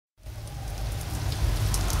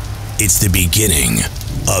It's the beginning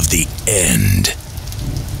of the end.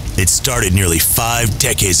 It started nearly 5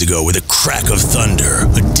 decades ago with a crack of thunder,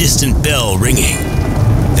 a distant bell ringing,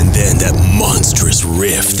 and then that monstrous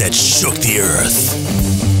riff that shook the earth.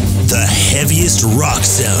 The heaviest rock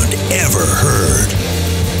sound ever heard.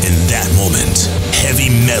 In that moment, heavy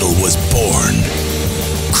metal was born.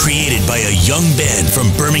 Created by a young band from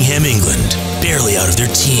Birmingham, England, barely out of their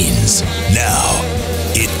teens. Now,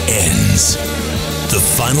 it ends. The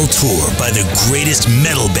final tour by the greatest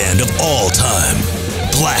metal band of all time,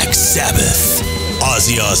 Black Sabbath.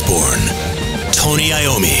 Ozzy Osbourne, Tony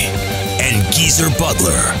Iommi, and Geezer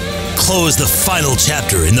Butler close the final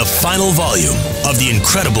chapter in the final volume of the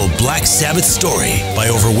incredible Black Sabbath story by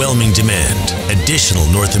overwhelming demand. Additional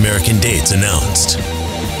North American dates announced.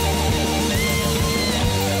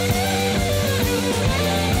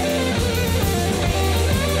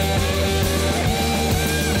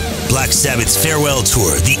 Black Sabbath's farewell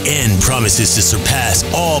tour, The End, promises to surpass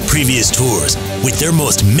all previous tours with their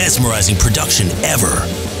most mesmerizing production ever.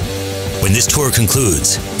 When this tour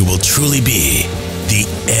concludes, it will truly be the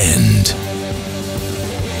end.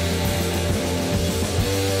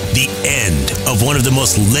 The end of one of the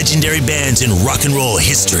most legendary bands in rock and roll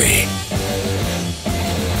history.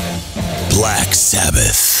 Black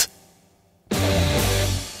Sabbath.